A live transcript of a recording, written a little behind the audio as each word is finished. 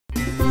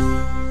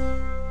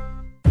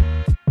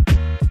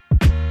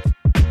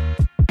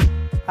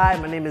Hi,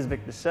 my name is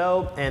Victor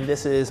Sho, and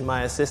this is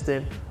my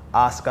assistant,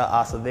 Oscar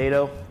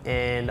Acevedo,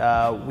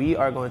 and we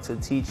are going to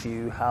teach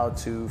you how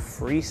to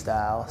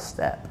freestyle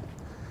step.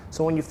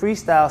 So when you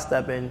freestyle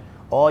stepping,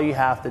 all you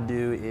have to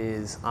do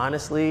is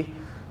honestly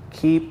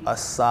keep a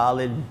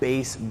solid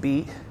bass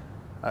beat,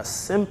 a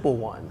simple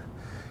one.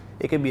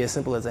 It could be as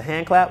simple as a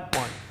hand clap,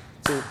 1,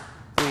 2,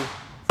 3,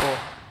 4,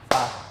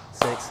 5,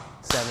 6,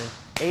 7,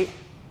 8.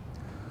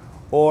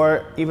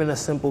 Or even a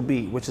simple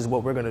beat, which is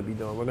what we're gonna be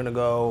doing. We're gonna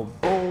go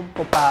boom,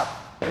 boom, pop,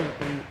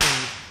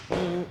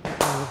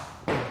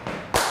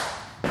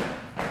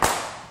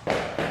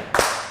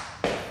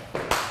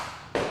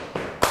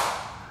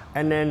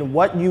 And then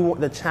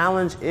the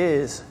challenge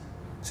is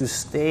to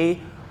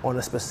stay on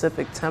a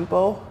specific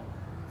tempo,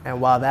 and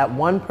while that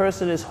one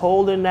person is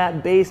holding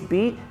that bass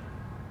beat,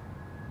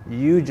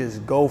 you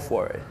just go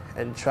for it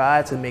and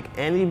try to make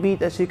any beat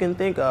that you can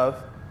think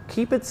of.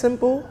 Keep it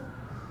simple,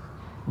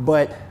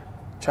 but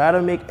try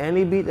to make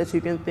any beat that you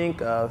can think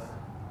of,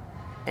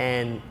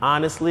 and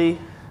honestly,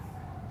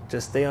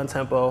 just stay on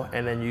tempo,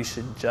 and then you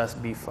should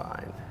just be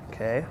fine,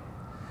 okay?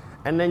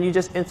 And then you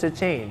just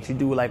interchange. You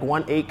do like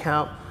 1 8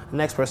 count, the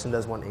next person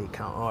does 1 8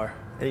 count,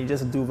 and you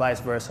just do vice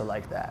versa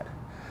like that.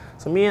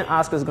 So me and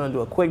Oscar's gonna do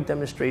a quick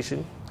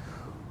demonstration.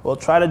 We'll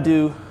try to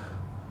do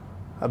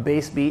a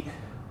bass beat.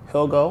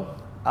 He'll go,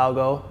 I'll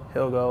go,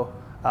 he'll go,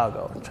 I'll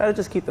go. Try to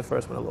just keep the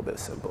first one a little bit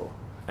simple.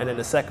 And then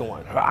the second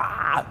one,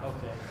 rah!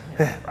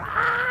 Okay.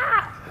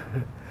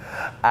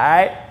 All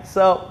right,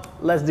 so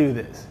let's do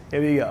this.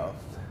 Here we go.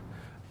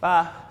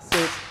 5,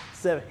 6,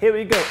 7, here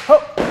we go. Ho!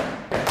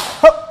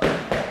 Ho!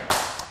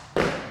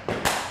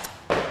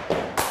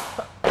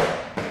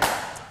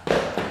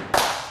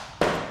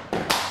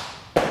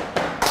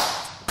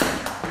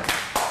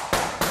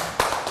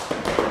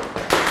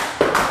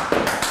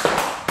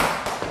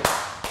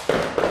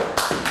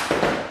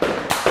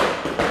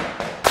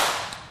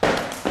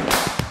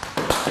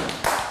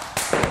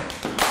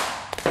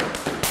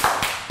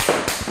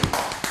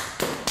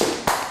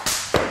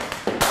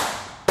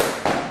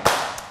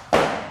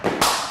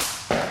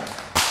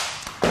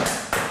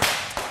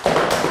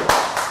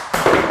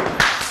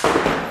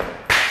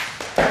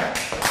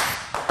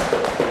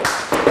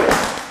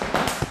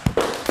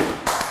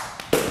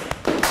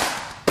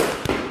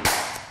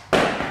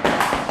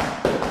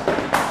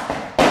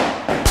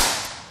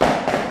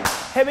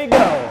 Here we go.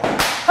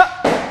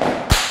 Ha,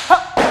 ha,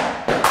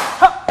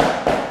 ha,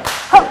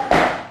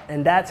 ha.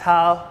 And that's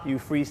how you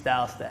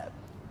freestyle step.